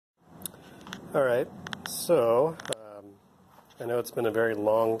Alright, so I know it's been a very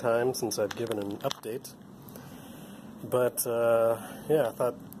long time since I've given an update, but yeah, I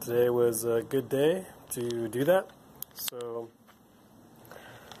thought today was a good day to do that. So,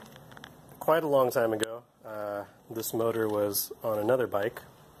 quite a long time ago, this motor was on another bike,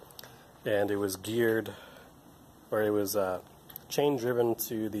 and it was geared, or it was chain driven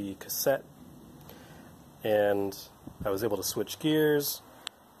to the cassette, and I was able to switch gears,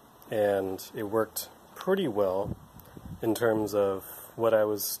 and it worked pretty well in terms of what I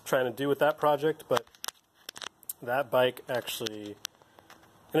was trying to do with that project. But that bike actually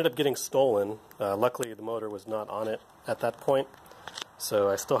ended up getting stolen. Luckily the motor was not on it at that point, so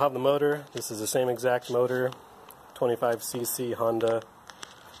I still have the motor. This is the same exact motor, 25cc Honda.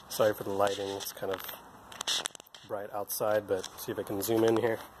 Sorry for the lighting, it's kind of bright outside, but see if I can zoom in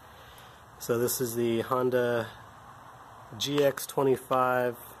here. So this is the Honda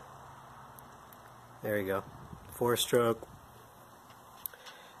GX25. There you go, 4-stroke,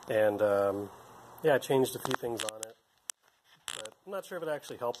 and yeah, I changed a few things on it, but I'm not sure if it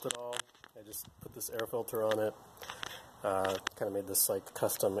actually helped at all. I just put this air filter on it, kind of made this like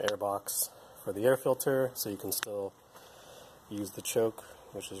custom air box for the air filter, so you can still use the choke,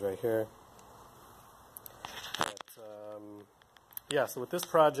 which is right here. But yeah, so with this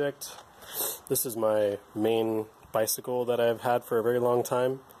project, this is my main bicycle that I've had for a very long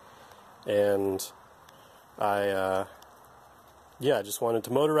time, and I just wanted to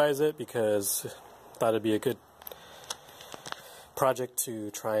motorize it because I thought it'd be a good project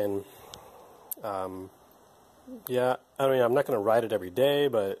to try and, yeah, I mean, I'm not going to ride it every day,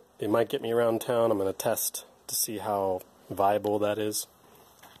 but it might get me around town. I'm going to test to see how viable that is.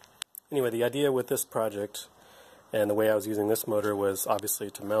 Anyway, the idea with this project and the way I was using this motor was obviously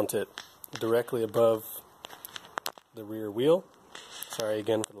to mount it directly above the rear wheel. Sorry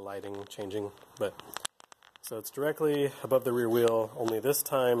again for the lighting changing, but so it's directly above the rear wheel, only this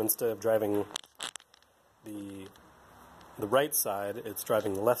time instead of driving the right side, it's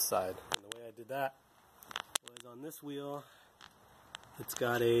driving the left side. And the way I did that was on this wheel, it's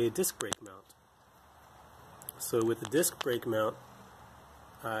got a disc brake mount. So with the disc brake mount,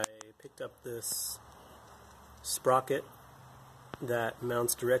 I picked up this sprocket that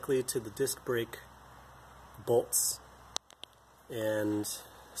mounts directly to the disc brake bolts, and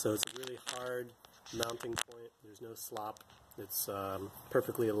so it's a really hard mounting point. There's no slop. It's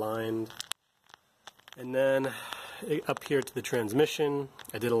perfectly aligned. And then up here to the transmission,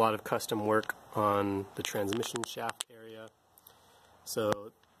 I did a lot of custom work on the transmission shaft area.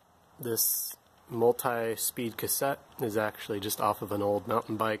 So this multi-speed cassette is actually just off of an old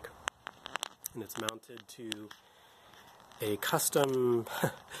mountain bike, and it's mounted to a custom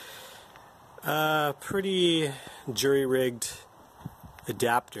pretty jury-rigged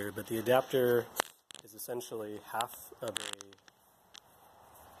adapter, but the adapter is essentially half of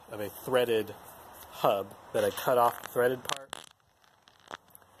a threaded hub that I cut off the threaded part,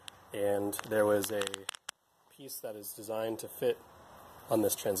 and there was a piece that is designed to fit on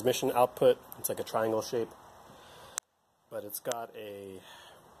this transmission output. It's like a triangle shape, but it's got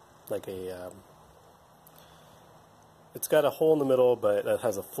it's got a hole in the middle, but it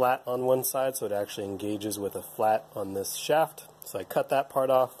has a flat on one side, so it actually engages with a flat on this shaft. So I cut that part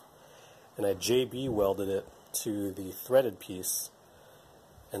off, and I JB welded it to the threaded piece,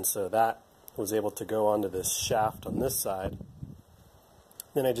 and so that was able to go onto this shaft on this side.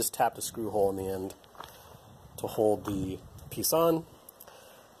 Then I just tapped a screw hole in the end to hold the piece on.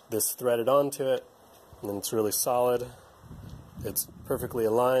 This threaded onto it, and it's really solid. It's perfectly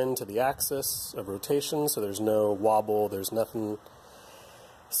aligned to the axis of rotation, so there's no wobble, there's nothing.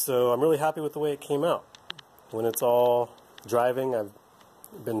 So I'm really happy with the way it came out. When it's all driving, I've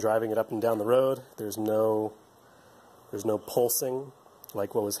been driving it up and down the road. There's no pulsing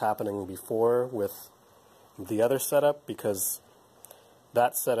like what was happening before with the other setup, because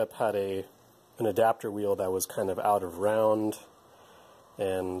that setup had an adapter wheel that was kind of out of round,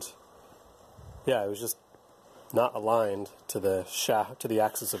 and yeah, it was just not aligned to the shaft, to the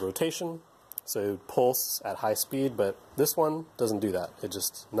axis of rotation, so it would pulse at high speed. But this one doesn't do that. It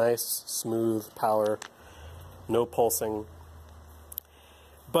just nice, smooth power, no pulsing.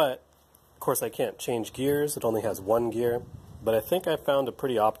 But of course I can't change gears, it only has one gear, but I think I found a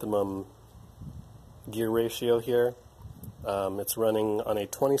pretty optimum gear ratio here. It's running on a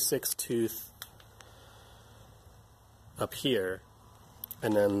 26 tooth up here,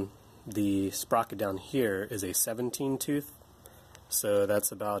 and then the sprocket down here is a 17 tooth, so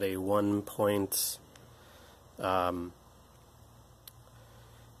that's about a 1 point, a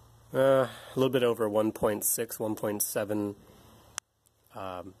little bit over 1.6, 1.7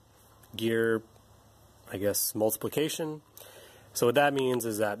 gear, I guess, multiplication. So what that means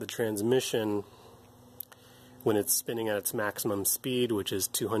is that the transmission, when it's spinning at its maximum speed, which is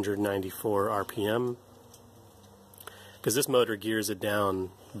 294 RPM, because this motor gears it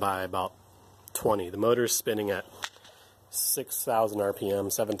down by about 20. The motor's spinning at 6,000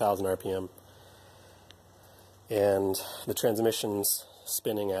 RPM, 7,000 RPM, and the transmission's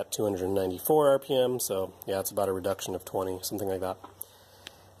spinning at 294 RPM, so yeah, it's about a reduction of 20, something like that.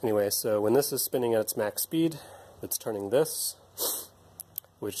 Anyway, so when this is spinning at its max speed, it's turning this,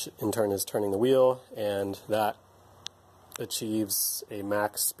 which in turn is turning the wheel, and that achieves a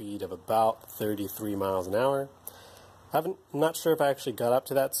max speed of about 33 miles an hour. I'm not sure if I actually got up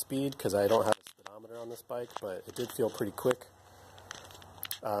to that speed because I don't have a speedometer on this bike, but it did feel pretty quick.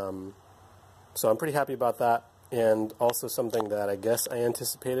 So I'm pretty happy about that. And also something that I guess I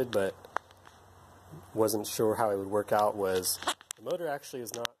anticipated but wasn't sure how it would work out was the motor actually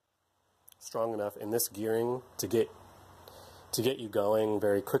is not strong enough in this gearing to get you going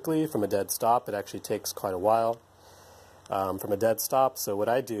very quickly from a dead stop. It actually takes quite a while from a dead stop. So what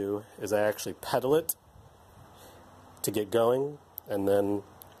I do is I actually pedal it to get going, and then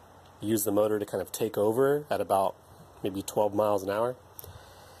use the motor to kind of take over at about maybe 12 miles an hour.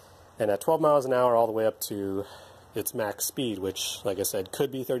 And at 12 miles an hour all the way up to its max speed, which, like I said,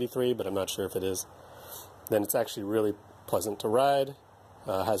 could be 33, but I'm not sure if it is, then it's actually really pleasant to ride,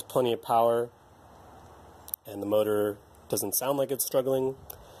 has plenty of power, and the motor doesn't sound like it's struggling,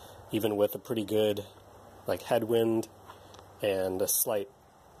 even with a pretty good like headwind and a slight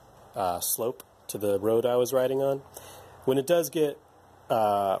slope to the road I was riding on. When it does get,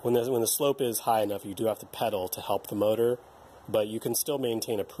 when the slope is high enough, you do have to pedal to help the motor, but you can still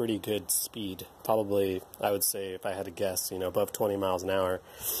maintain a pretty good speed. Probably, I would say, if I had to guess, above 20 miles an hour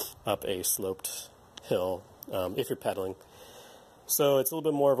up a sloped hill, if you're pedaling. So it's a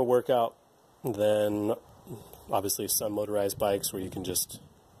little bit more of a workout than, obviously, some motorized bikes where you can just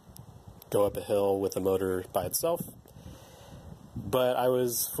go up a hill with the motor by itself. But I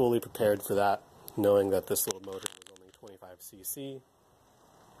was fully prepared for that, knowing that this little motor was only 25 cc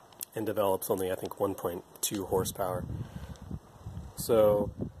and develops only, I think, 1.2 horsepower.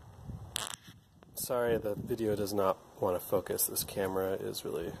 So, sorry, the video does not want to focus. This camera is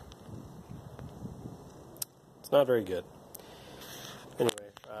really, it's not very good.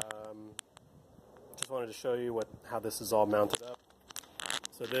 Anyway, just wanted to show you how this is all mounted up.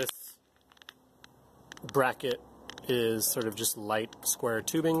 So this bracket is sort of just light square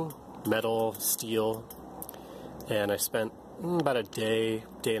tubing, metal, steel, and I spent about a day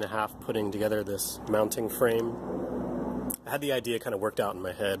and a half putting together this mounting frame. I had the idea kind of worked out in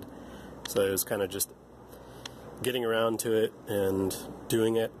my head, so it was kind of just getting around to it and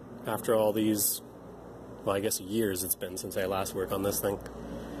doing it after all these, well, I guess years it's been since I last worked on this thing.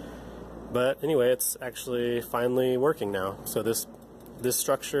 But anyway, it's actually finally working now. So this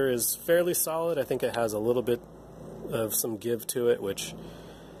structure is fairly solid. I think it has a little bit of some give to it, which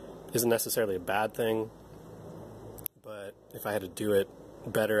isn't necessarily a bad thing, but if I had to do it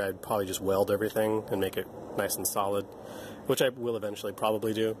better, I'd probably just weld everything and make it nice and solid, which I will eventually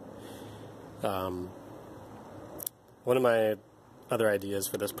probably do. One of my other ideas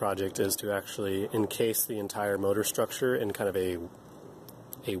for this project is to actually encase the entire motor structure in kind of a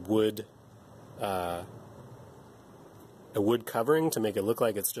wood covering to make it look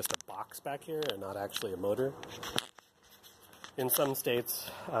like it's just a box back here and not actually a motor. In some states,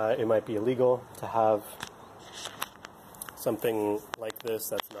 it might be illegal to have something like this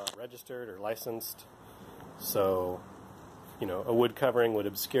that's not registered or licensed. So, a wood covering would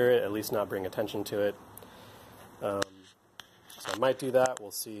obscure it, at least not bring attention to it. So I might do that.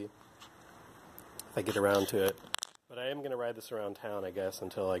 We'll see if I get around to it. But I am going to ride this around town, I guess,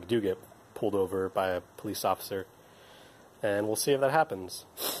 until I do get pulled over by a police officer. And we'll see if that happens.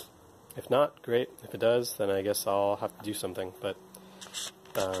 If not, great. If it does, then I guess I'll have to do something. But,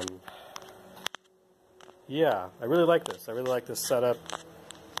 yeah, I really like this. I really like this setup.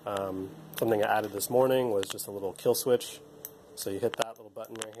 Something I added this morning was just a little kill switch. So you hit that little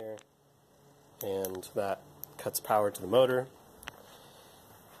button right here, and that cuts power to the motor.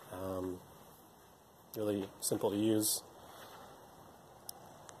 Really simple to use.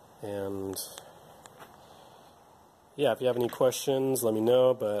 And yeah, if you have any questions, let me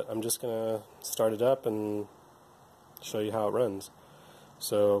know, but I'm just going to start it up and show you how it runs.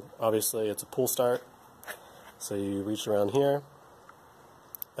 So obviously it's a pull start, so you reach around here.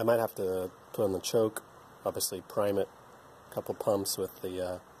 I might have to put on the choke, obviously prime it, a couple pumps with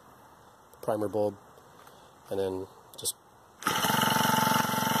the primer bulb, and then just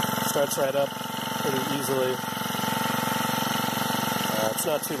starts right up pretty easily. It's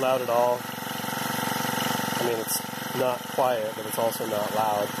not too loud at all. I mean, it's not quiet, but it's also not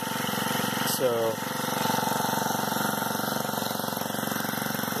loud. So,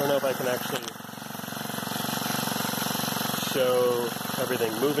 I don't know if I can actually show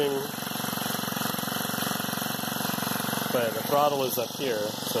everything moving, but the throttle is up here,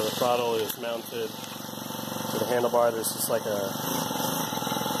 so the throttle is mounted to the handlebar. There's just like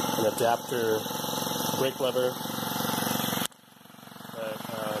an adapter brake lever. But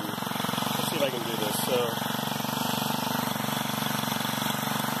let's see if I can do this.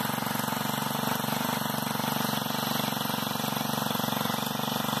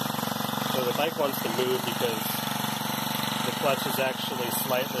 So the bike wants to move because the clutch is actually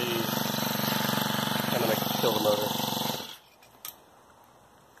slightly, I'm going to kill the motor.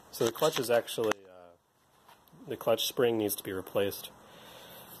 So the clutch is actually, the clutch spring needs to be replaced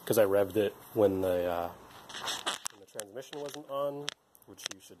because I revved it when the transmission wasn't on, which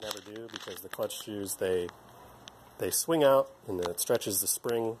you should never do because the clutch shoes, they swing out and then it stretches the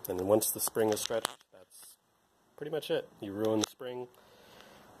spring, and then once the spring is stretched, that's pretty much it. You ruin the spring.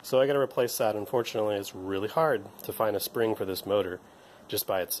 So I got to replace that. Unfortunately, it's really hard to find a spring for this motor just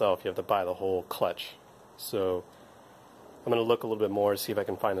by itself. You have to buy the whole clutch. So I'm going to look a little bit more, see if I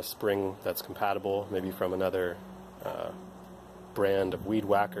can find a spring that's compatible, maybe from another brand of weed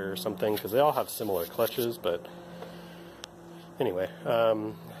whacker or something, because they all have similar clutches. But anyway,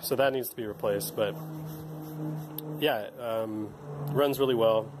 so that needs to be replaced. But yeah, it runs really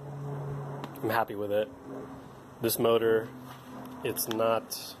well. I'm happy with it. This motor, it's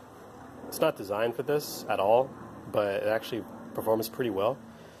not designed for this at all, but it actually performs pretty well.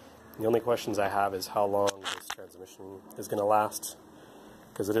 The only questions I have is how long this transmission is going to last,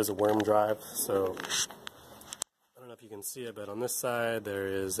 because it is a worm drive. So I don't know if you can see it, but on this side there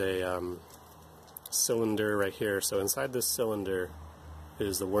is a cylinder right here. So inside this cylinder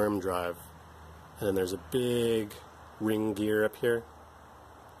is the worm drive, and then there's a big ring gear up here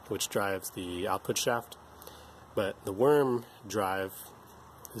which drives the output shaft. But the worm drive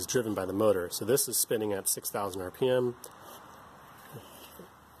is driven by the motor. So this is spinning at 6,000 RPM.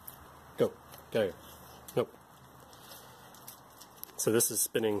 Go. Get here. Nope. So this is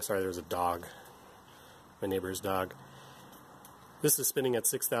spinning, sorry, there's a dog. My neighbor's dog. This is spinning at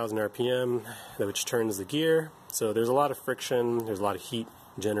 6,000 RPM, which turns the gear. So there's a lot of friction, there's a lot of heat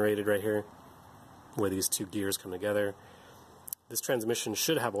generated right here where these two gears come together. This transmission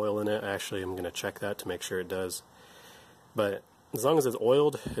should have oil in it. Actually, I'm going to check that to make sure it does. But as long as it's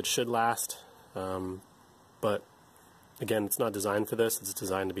oiled, it should last. But again, it's not designed for this. It's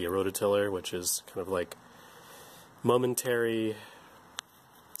designed to be a rototiller, which is kind of like momentary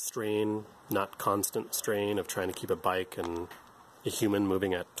strain, not constant strain of trying to keep a bike and a human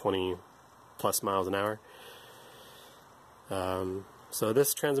moving at 20 plus miles an hour. So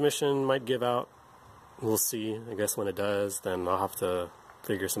this transmission might give out. We'll see. I guess when it does, then I'll have to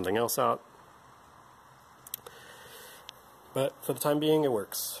figure something else out. But for the time being, it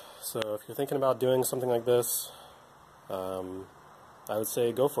works. So if you're thinking about doing something like this, I would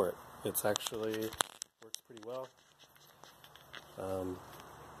say go for it. It's actually works pretty well.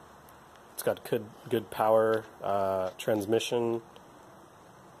 It's got good power transmission.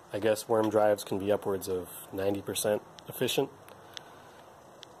 I guess worm drives can be upwards of 90% efficient.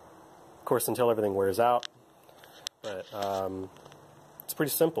 Of course, until everything wears out. But it's pretty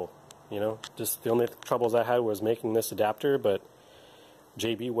simple, you know. Just the only troubles I had was making this adapter, but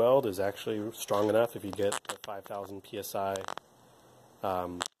JB weld is actually strong enough if you get a 5,000 psi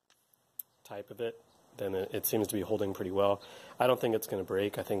type of it. Then it seems to be holding pretty well. I don't think it's going to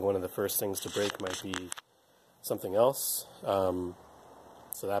break. I think one of the first things to break might be something else.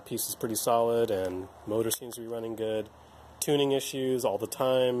 So that piece is pretty solid, and motor seems to be running good. Tuning issues all the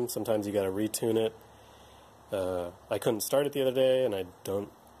time. Sometimes you got to retune it. I couldn't start it the other day, and I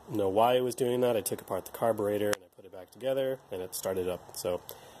don't know why it was doing that. I took apart the carburetor and I put it back together, and it started up. So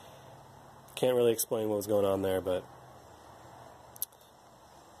can't really explain what was going on there, but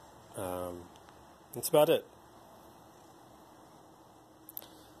that's about it.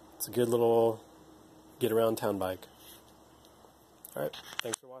 It's a good little get around town bike. Alright,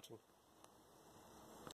 thanks for watching.